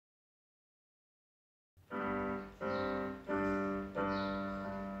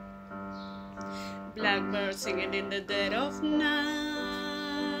Blackbird singing in the dead of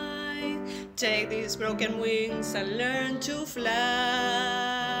night. Take these broken wings and learn to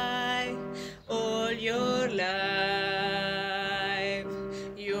fly. All your life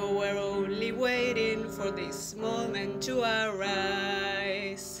you were only waiting for this moment to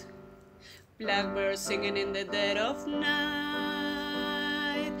arise. Blackbird singing in the dead of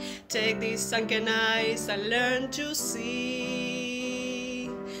night. Take these sunken eyes and learn to see.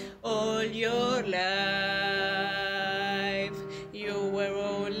 All your life you were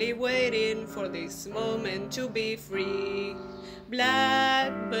only waiting for this moment to be free.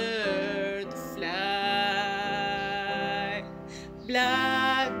 Blackbird fly,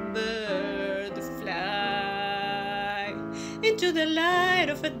 blackbird fly into the light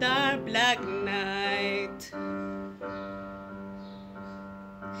of a dark black night.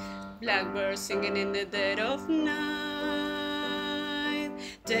 Blackbird singing in the dead of night.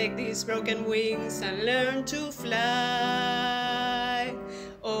 Take these broken wings and learn to fly.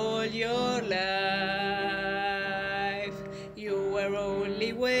 All your life you were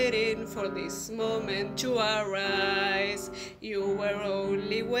only waiting for this moment to arise. You were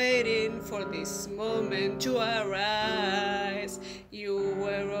only waiting for this moment to arise. You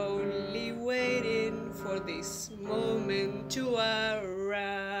were